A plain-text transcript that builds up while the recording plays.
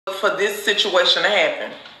for this situation to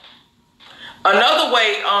happen. Another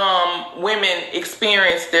way women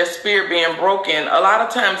experience their spirit being broken, a lot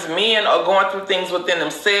of times men are going through things within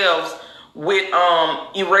themselves with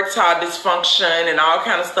erectile dysfunction and all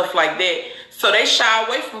kind of stuff like that. So they shy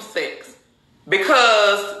away from sex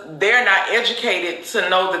because they're not educated to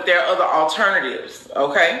know that there are other alternatives,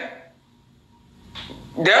 okay?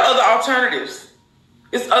 There are other alternatives.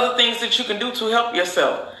 It's other things that you can do to help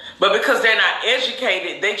yourself. But because they're not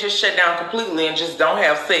educated, they just shut down completely and just don't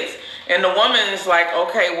have sex. And the woman is like,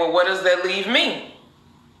 okay, well, what does that leave me?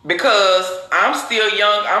 Because I'm still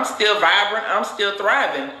young, I'm still vibrant, I'm still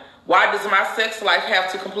thriving. Why does my sex life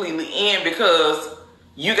have to completely end because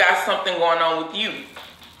you got something going on with you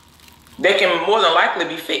that can more than likely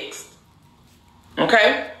be fixed?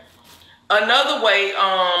 Okay? Another way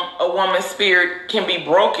a woman's spirit can be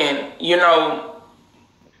broken, you know,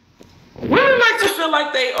 women like to feel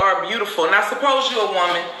like they are beautiful. Now, suppose you're a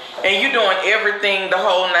woman and you're doing everything, the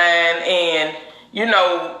whole nine, and, you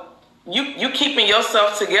know, you keeping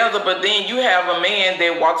yourself together, but then you have a man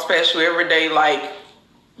that walks past you every day like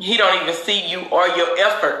he don't even see you or your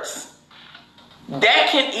efforts. That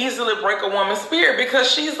can easily break a woman's spirit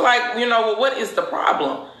because she's like, you know, well, what is the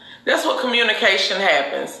problem? That's what communication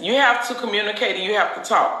happens. You have to communicate and you have to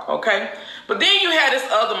talk, okay? But then you have this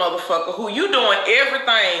other motherfucker who you doing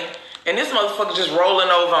everything and this motherfucker just rolling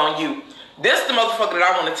over on you. This the motherfucker that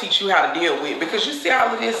I want to teach you how to deal with, because you see all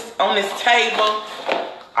of this on this table,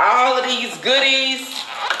 all of these goodies.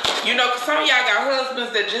 You know, cause some of y'all got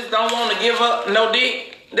husbands that just don't want to give up no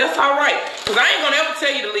dick. That's all right. Because I ain't going to ever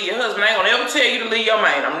tell you to leave your husband. I ain't going to ever tell you to leave your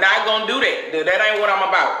man. I'm not going to do that. That ain't what I'm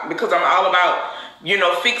about. Because I'm all about, you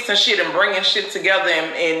know, fixing shit and bringing shit together.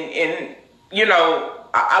 And you know,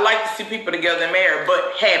 I like to see people together and married,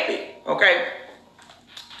 but happy. Okay?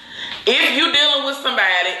 If you're dealing with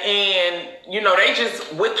somebody and, you know, they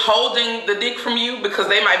just withholding the dick from you because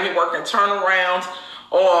they might be working turnarounds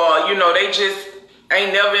or, you know, they just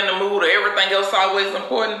ain't never in the mood or everything else always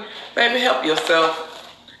important, baby, help yourself.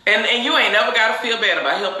 And you ain't never got to feel bad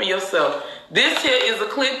about helping yourself. This here is a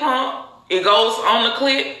clit pump. It goes on the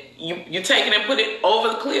clit. You take it and put it over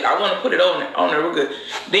the clit. I want to put it on there real good.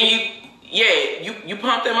 Then you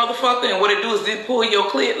pump that motherfucker, and what it do is it pull your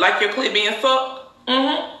clit like your clit being sucked.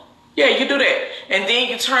 Mm-hmm. Yeah, you do that. And then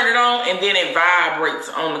you turn it on, and then it vibrates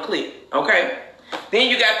on the clit, okay? Then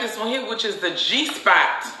you got this one here, which is the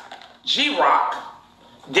G-Spot, G-Rock,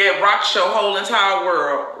 that rocks your whole entire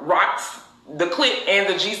world, rocks the clit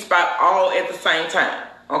and the G-Spot all at the same time,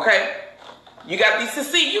 okay? You got these to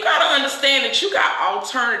see. You got to understand that you got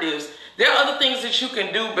alternatives. There are other things that you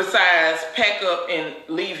can do besides pack up and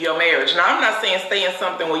leave your marriage. Now, I'm not saying stay in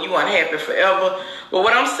something where you're unhappy forever, but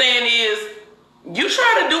what I'm saying is, you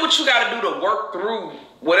try to do what you got to do to work through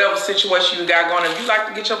whatever situation you got going. If you like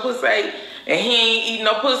to get your pussy ate and he ain't eating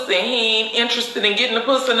no pussy and he ain't interested in getting the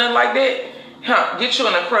pussy, nothing like that, get you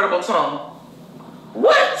an incredible tongue.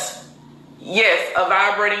 What? Yes, a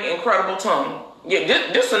vibrating incredible tongue. Yeah,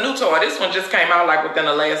 this a new toy. This one just came out like within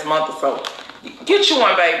the last month or so. Get you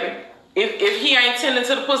one, baby. If he ain't tending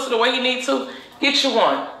to the pussy the way he needs to, get you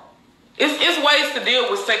one. It's ways to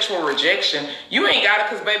deal with sexual rejection. You ain't got to,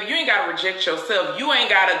 because, baby, you ain't got to reject yourself. You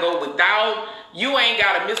ain't got to go without. You ain't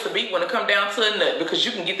got to miss a beat when it come down to a nut, because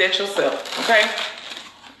you can get that yourself, okay?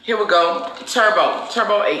 Here we go.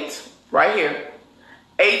 Turbo 8, right here.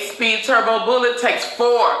 8-speed turbo bullet takes 4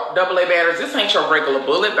 AA batteries. This ain't your regular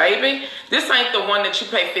bullet, baby. This ain't the one that you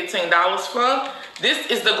pay $15 for.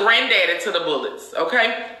 This is the granddaddy to the bullets,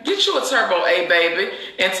 okay? Get you a Turbo 8, baby,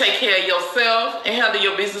 and take care of yourself and handle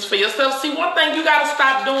your business for yourself. See, one thing you got to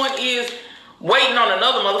stop doing is waiting on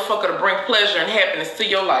another motherfucker to bring pleasure and happiness to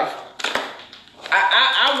your life.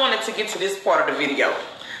 I wanted to get to this part of the video.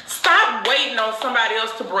 Stop waiting on somebody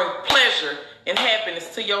else to bring pleasure and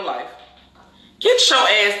happiness to your life. Get your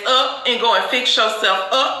ass up and go and fix yourself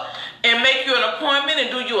up and make you an appointment and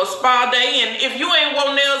do you a spa day. And if you ain't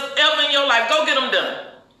wore nails ever in your life, go get them done.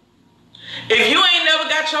 If you ain't never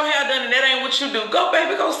got your hair done and that ain't what you do, go,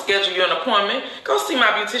 baby, go schedule you an appointment. Go see my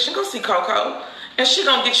beautician. Go see Coco. And she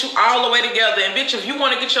gonna get you all the way together. And, bitch, if you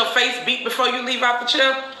want to get your face beat before you leave out the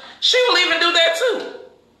chair, she will even do that, too.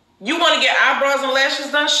 You want to get eyebrows and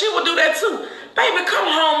lashes done, she will do that, too. Baby, come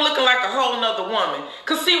home looking like a whole nother woman.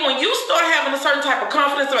 Because, see, when you start having a certain type of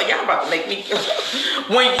confidence, like, y'all about to make me...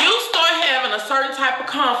 When you start having a certain type of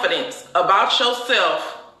confidence about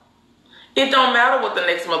yourself, it don't matter what the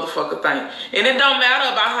next motherfucker think. And it don't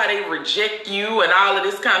matter about how they reject you and all of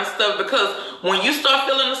this kind of stuff. Because when you start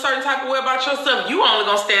feeling a certain type of way about yourself, you only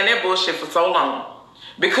going to stand that bullshit for so long.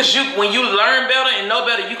 Because when you learn better and know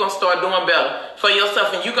better, you're going to start doing better for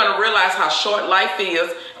yourself. And you're going to realize how short life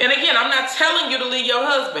is. And again, I'm not telling you to leave your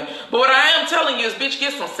husband. But what I am telling you is, bitch,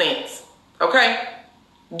 get some sense. Okay?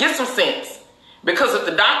 Get some sense. Because if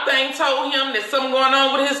the doctor ain't told him there's something going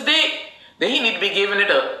on with his dick, then he need to be giving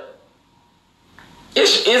it up.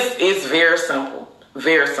 It's very simple.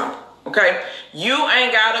 Very simple. Okay? You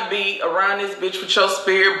ain't got to be around this bitch with your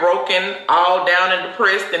spirit broken, all down and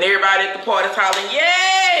depressed, and everybody at the party hollering,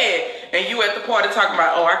 yeah! And you at the party talking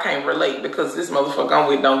about, oh, I can't relate because this motherfucker I'm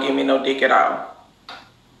with don't give me no dick at all.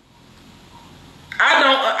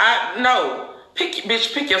 No. Pick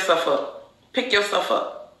yourself up. Pick yourself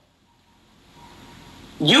up.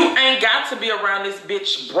 You ain't got to be around this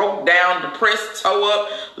bitch broke down, depressed, toe up,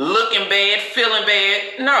 looking bad, feeling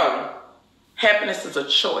bad. No. Happiness is a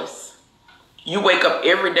choice. You wake up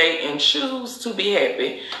every day and choose to be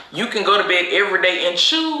happy. You can go to bed every day and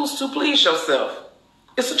choose to please yourself.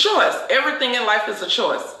 It's a choice. Everything in life is a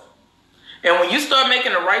choice. And when you start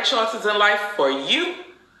making the right choices in life for you,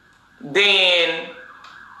 then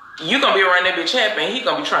you're going to be around that bitch happy and he's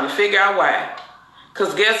going to be trying to figure out why.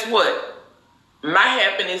 Because guess what? My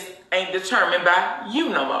happiness ain't determined by you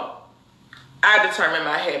no more. I determine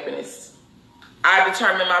my happiness. I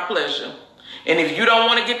determine my pleasure. And if you don't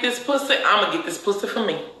want to get this pussy, I'm going to get this pussy for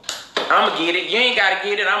me. I'm going to get it. You ain't got to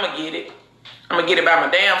get it. I'm going to get it. I'm going to get it by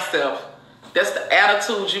my damn self. That's the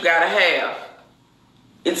attitude you got to have.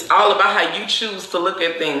 It's all about how you choose to look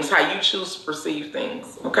at things, how you choose to perceive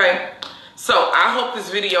things. Okay? So I hope this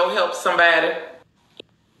video helps somebody.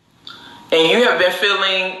 And you have been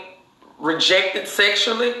feeling rejected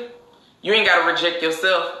sexually. You ain't got to reject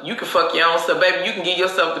yourself. You can fuck your own self, baby. You can give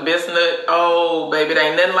yourself the best nut. Oh, baby, it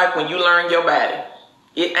ain't nothing like when you learn your body.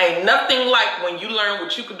 It ain't nothing like when you learn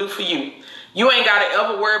what you can do for you. You ain't got to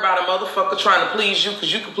ever worry about a motherfucker trying to please you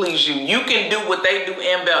because you can please you. You can do what they do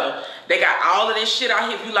and better. They got all of this shit out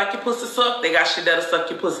here. If you like your pussy sucked, they got shit that'll suck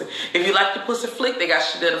your pussy. If you like your pussy flicked, they got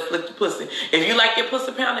shit that'll flick your pussy. If you like your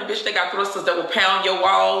pussy pounding, bitch, they got thrusters that will pound your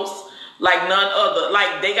walls like none other.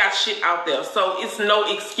 Like, they got shit out there. So it's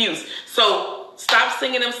no excuse. So stop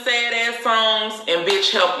singing them sad ass songs and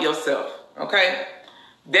bitch, help yourself. Okay?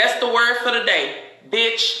 That's the word for the day.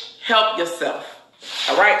 Bitch, help yourself.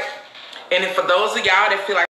 All right? And if for those of y'all that feel like